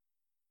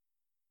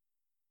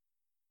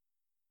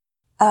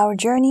Our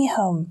Journey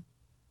Home,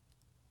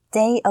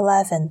 Day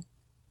 11,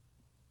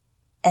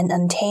 An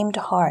Untamed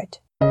Heart.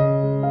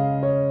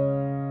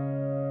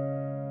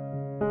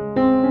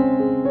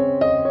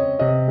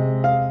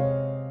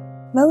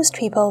 Most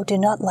people do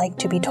not like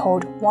to be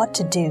told what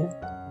to do,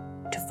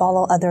 to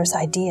follow others'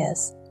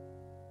 ideas.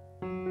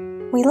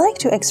 We like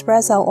to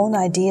express our own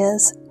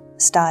ideas,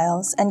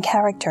 styles, and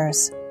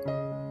characters.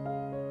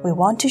 We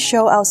want to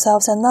show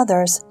ourselves and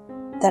others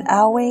that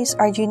our ways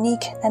are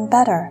unique and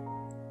better.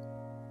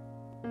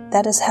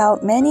 That is how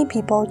many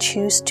people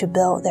choose to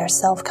build their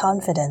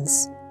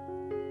self-confidence.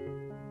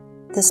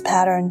 This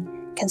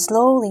pattern can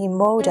slowly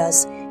mold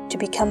us to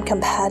become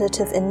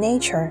competitive in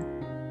nature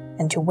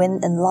and to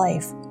win in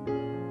life.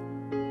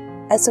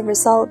 As a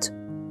result,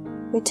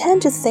 we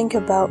tend to think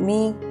about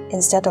me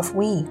instead of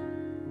we.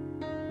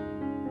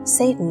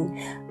 Satan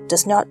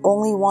does not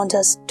only want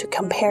us to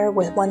compare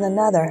with one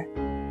another,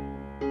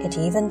 it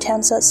even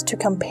tempts us to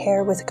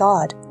compare with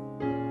God.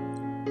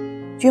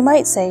 You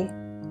might say,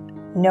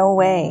 "No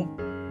way,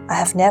 I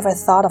have never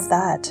thought of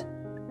that."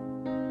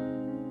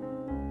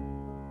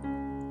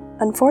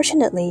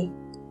 Unfortunately,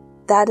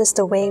 that is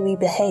the way we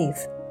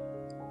behave.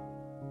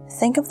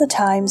 Think of the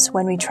times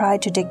when we try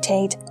to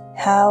dictate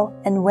how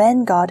and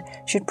when God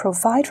should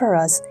provide for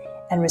us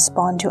and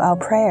respond to our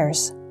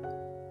prayers.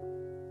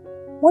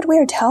 What we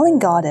are telling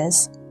God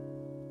is,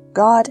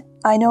 "God,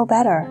 I know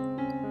better.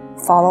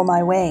 Follow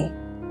my way."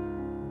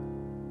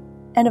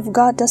 And if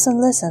God doesn't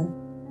listen,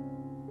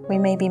 we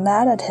may be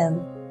mad at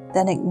Him,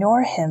 then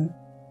ignore Him,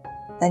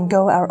 then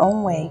go our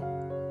own way.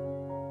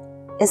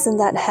 Isn't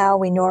that how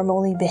we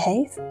normally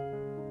behave?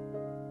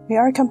 We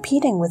are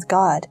competing with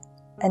God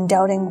and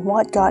doubting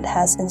what God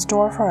has in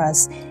store for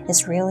us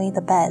is really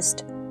the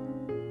best.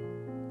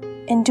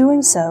 In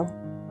doing so,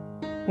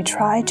 we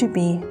try to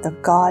be the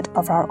God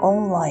of our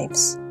own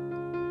lives.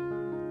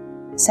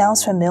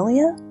 Sounds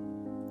familiar?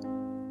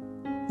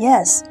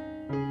 Yes,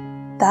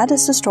 that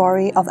is the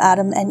story of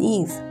Adam and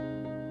Eve.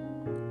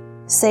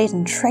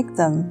 Satan tricked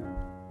them,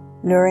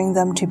 luring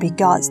them to be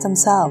gods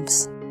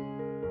themselves.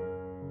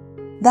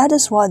 That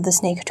is what the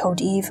snake told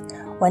Eve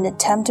when it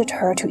tempted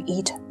her to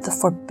eat the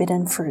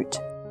forbidden fruit.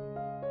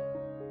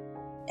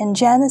 In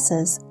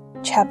Genesis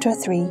chapter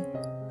 3,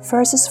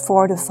 verses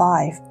 4 to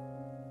 5,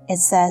 it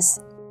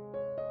says,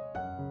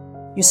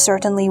 "You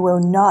certainly will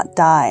not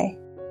die.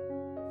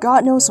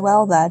 God knows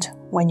well that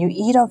when you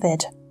eat of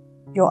it,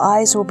 your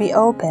eyes will be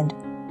opened,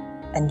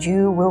 and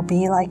you will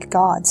be like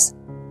gods,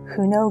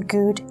 who know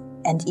good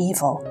and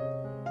evil."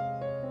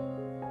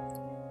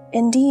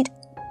 Indeed,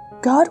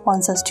 God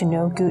wants us to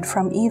know good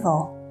from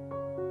evil,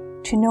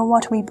 to know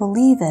what we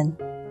believe in,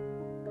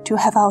 to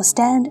have our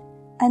stand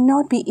and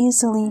not be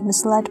easily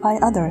misled by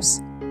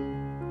others.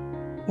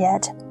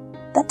 Yet,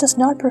 that does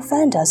not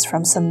prevent us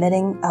from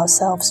submitting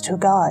ourselves to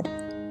God.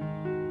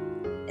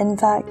 In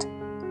fact,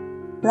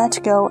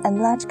 let go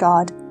and let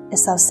God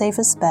is our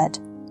safest bet,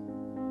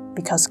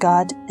 because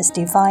God is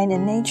divine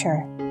in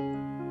nature.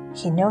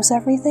 He knows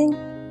everything,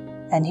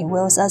 and He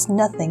wills us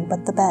nothing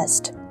but the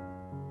best.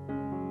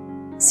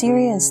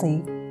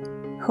 Seriously,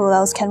 who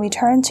else can we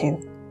turn to?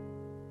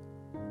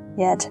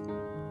 Yet,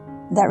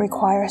 that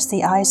requires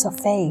the eyes of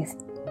faith.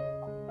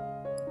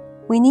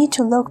 We need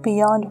to look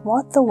beyond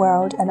what the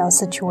world and our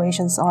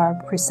situations are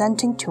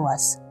presenting to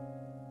us.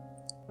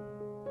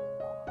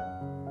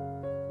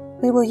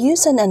 We will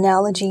use an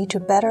analogy to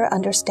better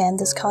understand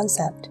this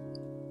concept.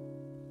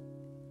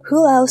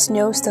 Who else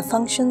knows the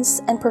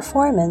functions and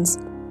performance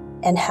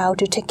and how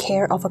to take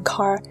care of a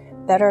car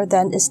better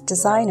than its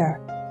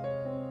designer?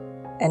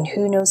 And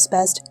who knows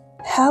best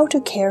how to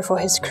care for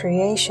His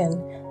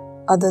creation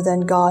other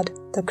than God,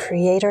 the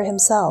Creator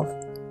Himself?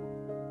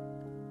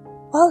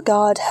 While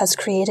God has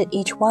created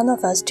each one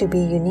of us to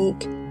be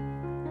unique,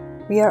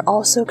 we are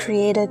also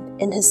created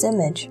in His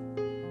image.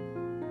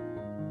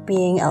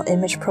 Being our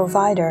image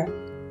provider,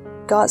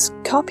 God's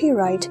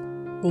copyright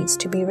needs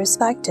to be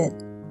respected.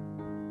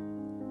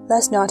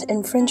 Let's not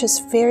infringe His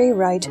very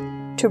right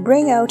to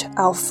bring out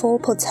our full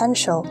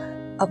potential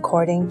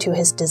according to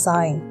His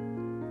design.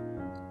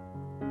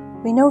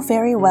 We know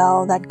very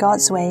well that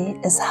God's way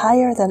is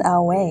higher than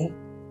our way.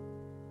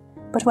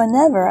 But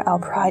whenever our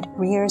pride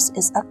rears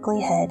its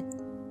ugly head,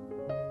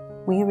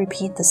 we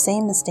repeat the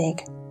same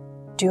mistake,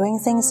 doing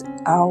things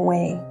our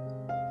way.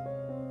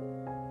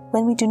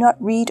 When we do not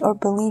read or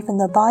believe in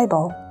the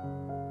Bible,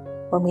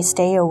 when we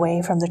stay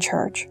away from the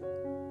church,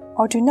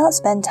 or do not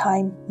spend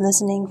time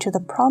listening to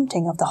the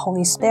prompting of the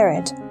Holy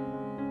Spirit,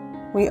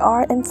 we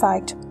are in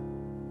fact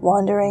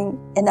wandering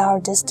in our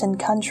distant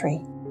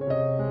country.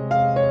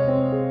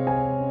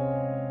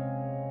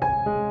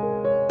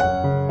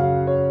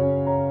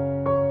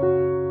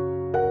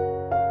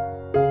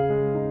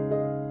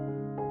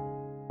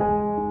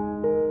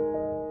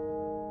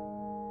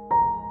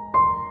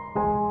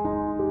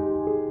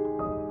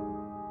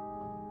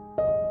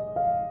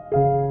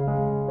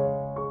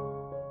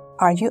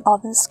 Are you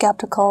often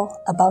skeptical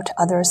about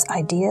others'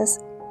 ideas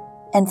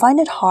and find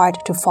it hard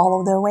to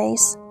follow their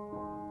ways?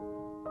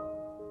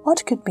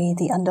 What could be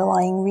the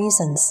underlying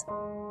reasons?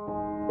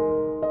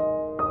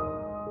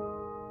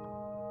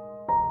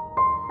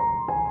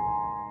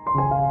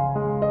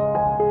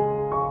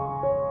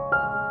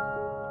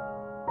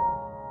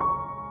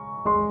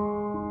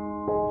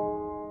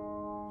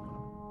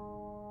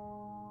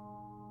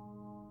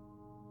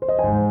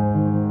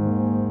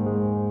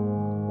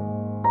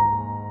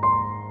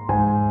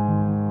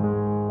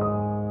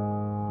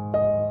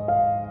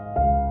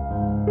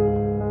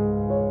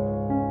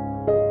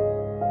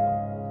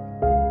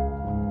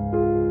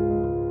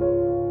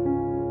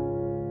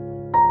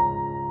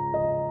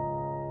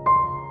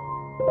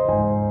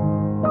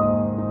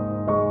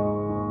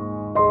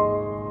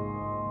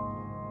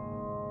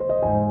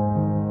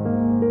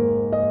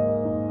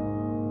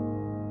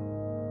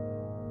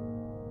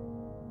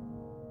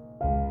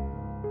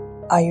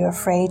 Are you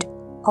afraid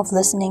of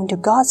listening to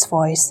God's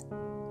voice,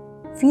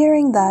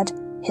 fearing that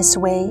His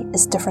way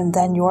is different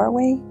than your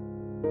way?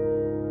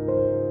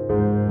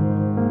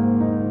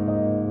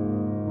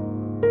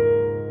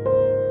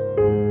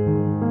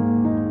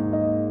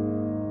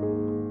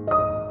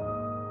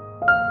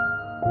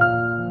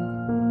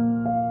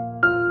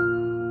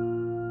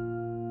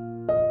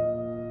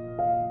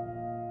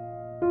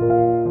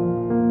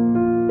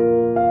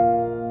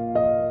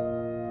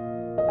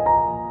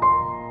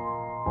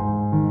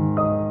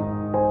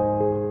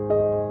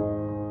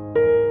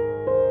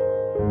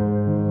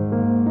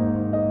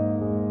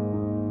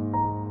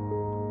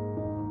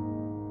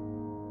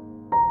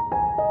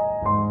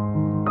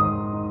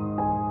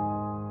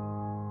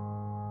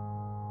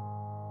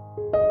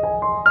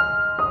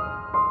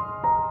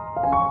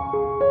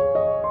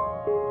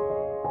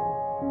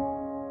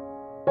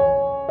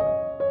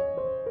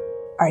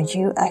 Are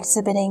you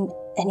exhibiting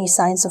any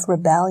signs of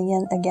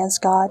rebellion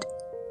against God,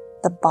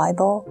 the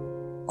Bible,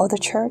 or the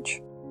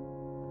church?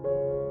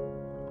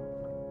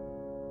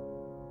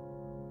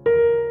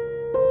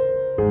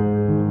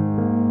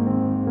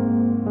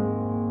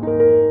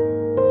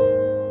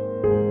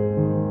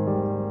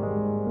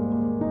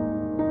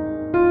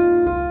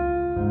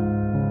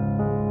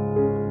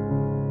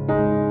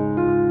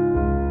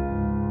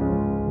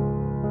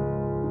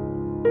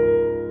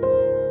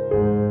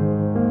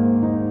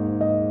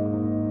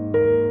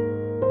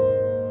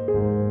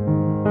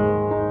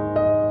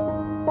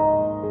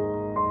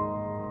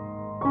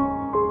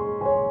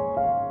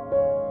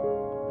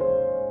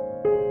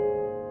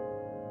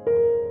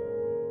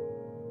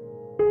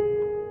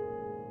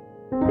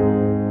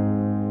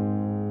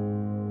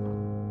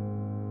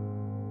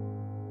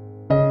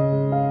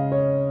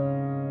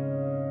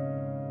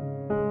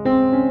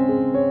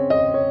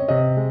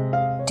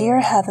 Dear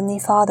Heavenly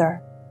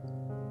Father,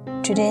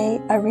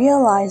 today I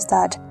realize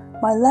that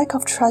my lack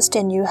of trust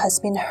in you has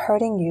been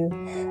hurting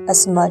you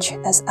as much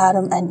as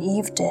Adam and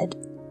Eve did.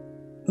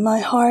 My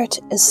heart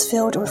is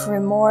filled with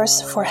remorse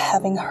for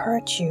having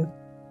hurt you.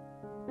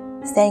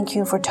 Thank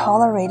you for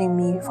tolerating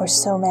me for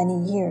so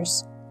many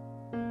years.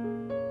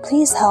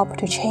 Please help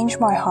to change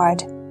my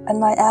heart and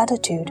my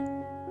attitude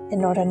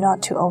in order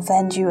not to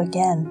offend you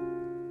again.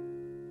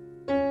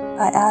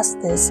 I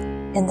ask this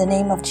in the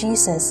name of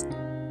Jesus.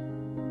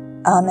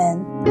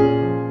 Amen.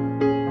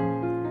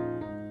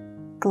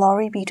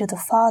 Glory be to the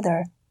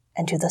Father,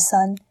 and to the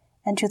Son,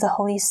 and to the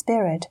Holy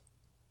Spirit,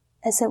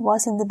 as it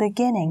was in the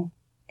beginning,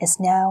 is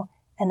now,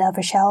 and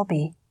ever shall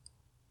be,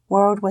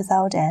 world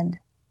without end.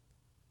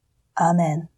 Amen.